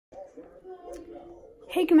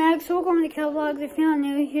Hey Kamags, welcome to Caleb Vlogs. If you're not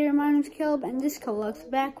new here, my name's Caleb, and this Caleb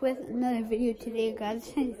Vlogs back with another video today, guys.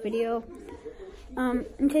 Today's video, I'm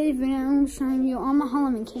showing you all my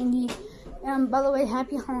Halloween candy. By the way,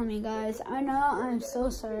 happy Halloween, guys. I know I'm so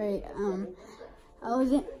sorry.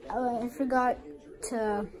 I forgot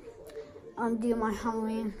to do my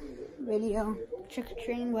Halloween video trick or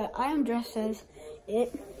treating, but I am dressed as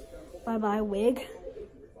it. Bye wig.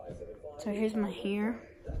 So here's my hair.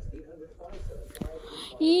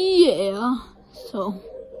 Yeah, so,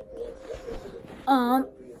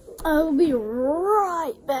 I'll be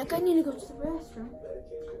right back. I need to go to the restroom.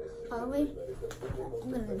 By the way,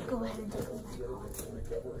 I'm gonna go ahead and take my mask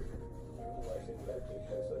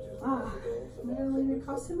off. You gonna leave your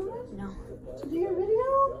costume on? No. To do your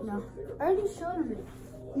video? No. I already showed him it.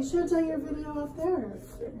 You should have done your video up there.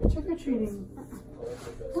 Trick-or-treating.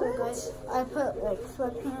 So guys, I put like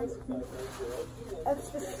sweatpants and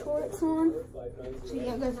extra shorts on. So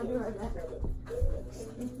yeah guys, I'll be right back.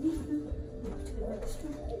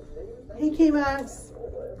 Hey K-Max.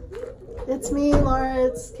 It's me, Laura.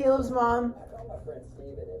 It's Caleb's mom.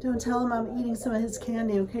 Don't tell him I'm eating some of his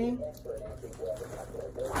candy, okay?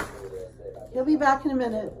 He'll be back in a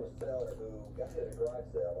minute.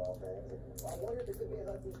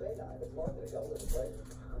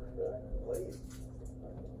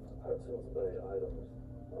 Hudson's Bay items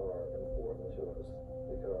are important to us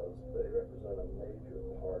because they represent a major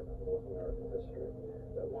part of North American history.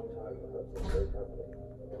 At one time, the Hudson's Bay Company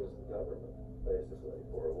was the government, basically,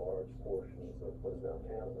 for a large portion of what is now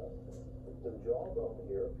Canada. The jawbone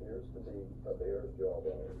here appears to be a bear's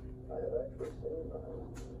jawbone. I have actually seen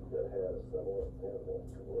knives that had a similar handle.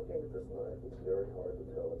 Looking at this knife, it's very hard to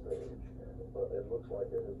tell its age, but it looks like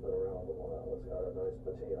it has been around a while. It's got a nice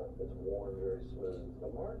patina. It's worn very smooth. The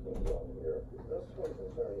markings on here, that's what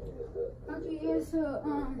concerning me a bit. Okay,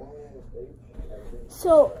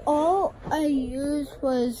 so all I used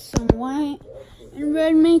was some white and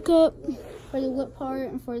red makeup for the lip part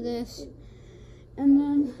and for this, and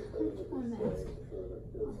then my mask.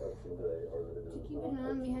 To keep it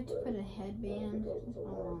on, we have to put a headband. That's my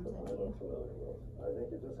mom's idea.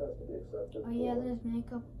 Oh yeah, there's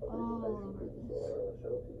makeup all over this.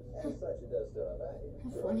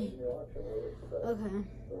 That's funny. Okay.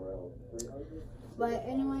 But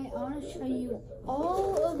anyway, I want to show you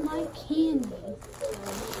all of my candy.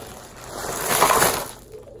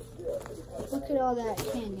 Look at all that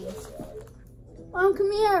candy. Mom,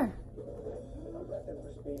 come here.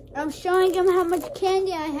 I'm showing them how much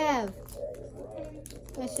candy I have.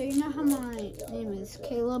 Okay, so you know how my name is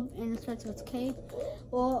Caleb and it starts with K?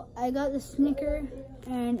 Well, I got the Snicker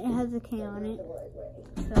and it has a K on it.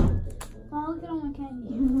 So, oh, look at all my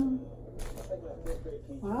candy.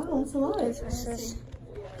 Wow, that's a lot. This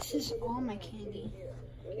is all my candy.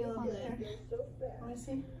 Caleb, there. Let me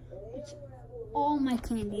see. It's all my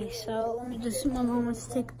candy. So let me just, my mom wants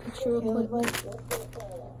to take a picture real quick.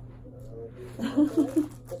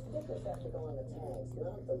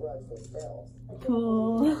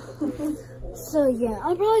 Cool. So yeah,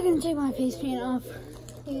 I'm probably gonna take my face paint off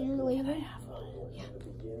later. Yeah.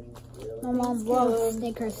 My mom loves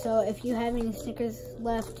Snickers, so if you have any Snickers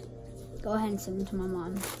left, go ahead and send them to my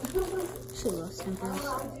mom. She loves Snickers.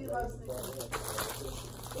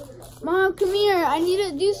 Mom, come here. I need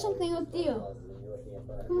to do something with you.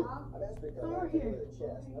 Come over here.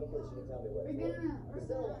 We're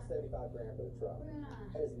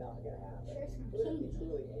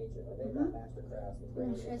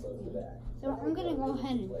gonna So I'm gonna go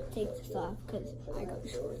ahead and take this off because I got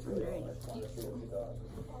shorts under it.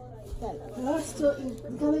 You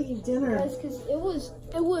gotta eat dinner. Because it was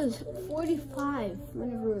 45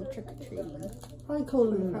 whenever we were trick or treating. Probably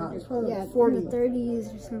colder than that. It's probably like 40. 40. In the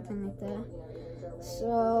 30s or something like that.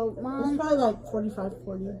 So, Mom, it's probably like 45,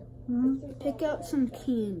 40. pick out some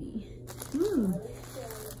candy.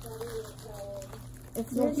 If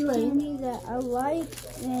there's candy that I like,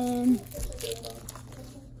 then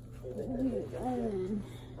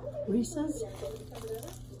Reese's?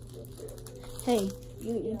 Hey,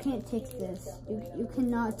 you can't take this. You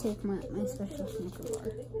cannot take my special Snicker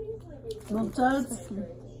bar. Milk Duds?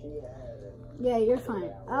 Yeah, you're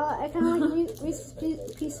fine. I kind of like Reese's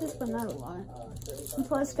Pieces, but not a lot. And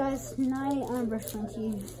plus, guys, tonight I'm brushing my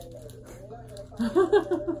teeth.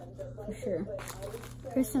 For sure.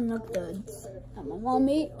 Here's some Milk Duds that my mom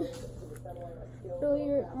ate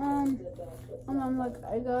earlier. I'm like,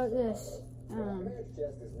 I got this. Look.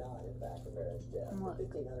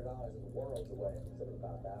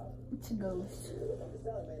 It's a ghost.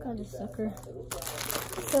 Got a sucker.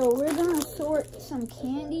 So we're gonna sort some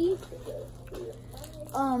candy.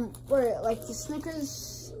 Where like the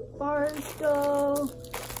Snickers bars go,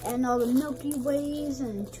 and all the Milky Ways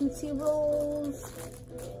and Tootsie Rolls,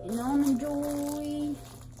 and Almond Joy,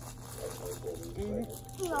 and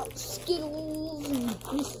Skittles and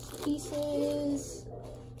Reese's Pieces.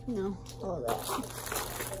 You know, all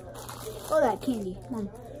that candy. Mom,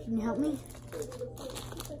 can you help me?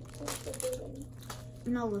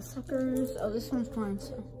 And all the suckers. Oh, this one's mine,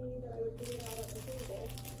 so.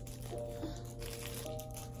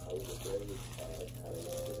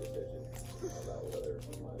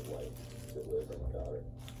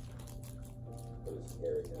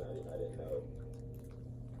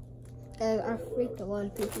 I freaked a lot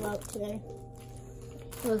of people out today.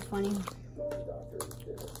 It was funny.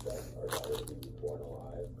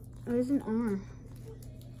 Where's an R?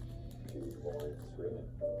 She was born screaming.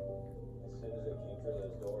 As soon as they came through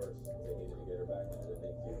those doors, they needed to get her back into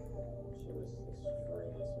the NICU. She was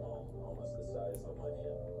extremely small, almost the size of my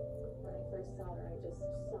hand. When I first saw her, I just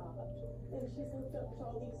sobbed. And she's hooked up to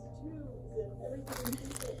all these tubes and everything.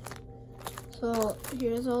 So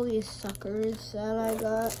here's all these suckers that I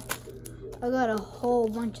got. I got a whole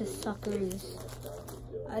bunch of suckers.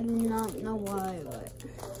 I do not know why, but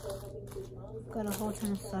got a whole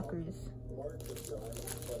ton of suckers.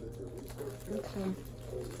 Okay.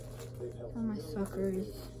 All my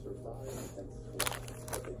suckers.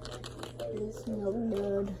 It's no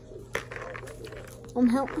good.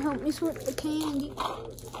 Help me sort the candy.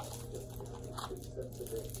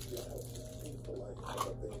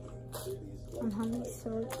 Help me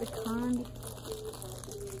sort the candy.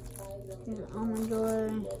 Here's Almond Joy.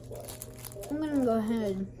 I'm gonna go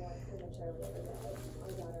ahead.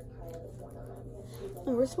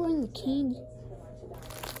 Oh, we're sorting the candy.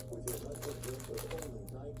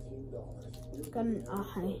 Got an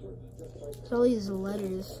I. It's all these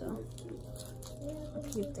letters, so I'll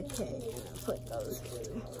keep the K and I'll put those.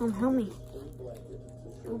 Help me.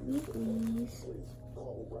 Help me, please.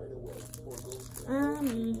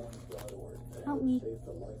 Mommy. Help me.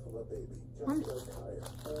 Mommy.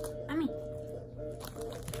 Mommy.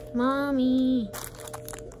 Mommy.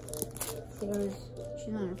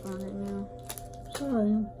 She's on her phone right now.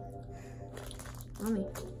 Sorry. Mommy,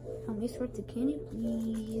 help me sort the candy,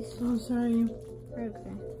 please. Oh, sorry.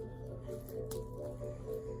 Okay.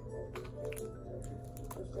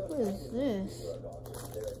 What is this?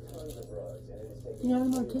 You have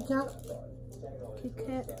more Kit Kat? Kit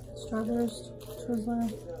Kat. Strawberries. Twizzler.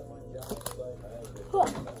 Oh.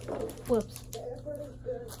 Whoops.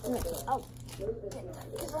 Oh.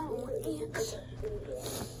 Because I don't want ants.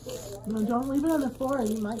 No, don't leave it on the floor.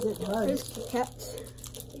 You might get bugs. There's Kit Kats.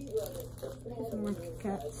 Here's some more Kit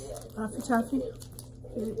Kats. Laffy Taffy.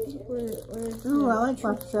 Where's Ooh, I like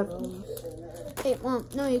Laffy Taffy. Hey, Mom.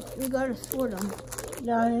 No, you gotta sort them.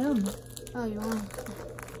 Yeah, I am. Oh, you want?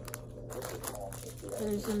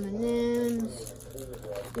 There's M&M's.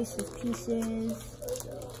 Reese's Pieces.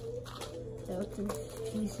 Delta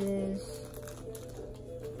Pieces.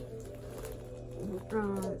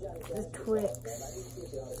 The Twix.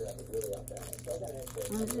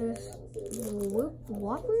 What is this?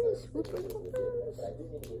 Whoppers? Whoopers?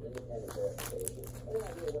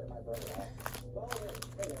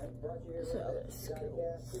 So,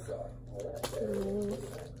 Skittles.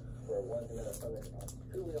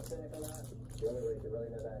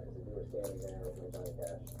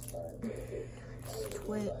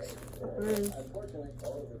 Twix, Whoppers,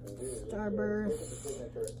 Starburst,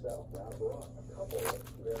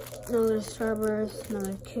 another Starburst,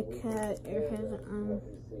 another Kit Kat, Airheads,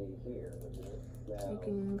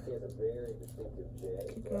 Chicken,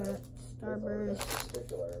 Kit Kat, Starburst,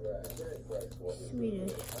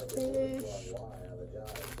 Swedish Fish,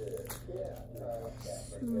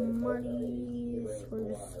 Smarties,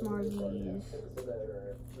 where's Smarties?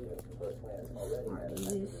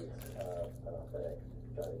 Smarties.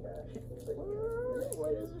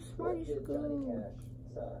 Where does the Smarties go?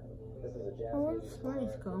 Oh, where does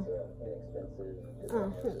Smarties go? Oh,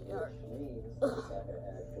 here they are.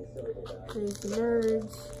 There's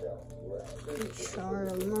Nerds.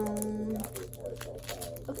 Charlone.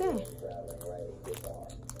 Okay.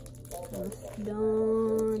 That's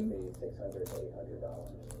done.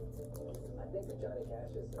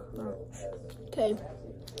 Okay.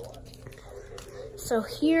 So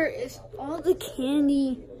here is all the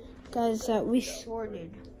candy, guys, that we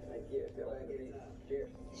sorted.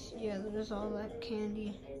 Yeah, there's all that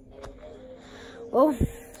candy. Well,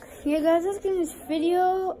 yeah, guys, that's gonna be this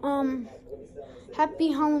video.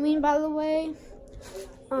 Happy Halloween, by the way.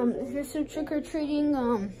 If you're still trick-or-treating,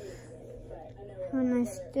 have a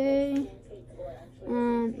nice day.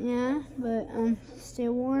 Yeah, but stay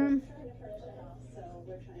warm.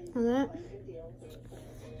 All that.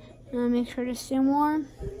 Make sure to stay warm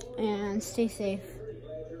and stay safe.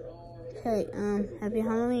 Okay, happy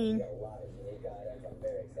Halloween.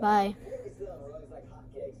 Bye.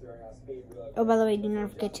 Oh, by the way, do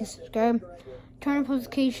not forget to subscribe, turn on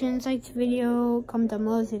notifications, like the video, comment down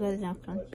below if you guys have fun.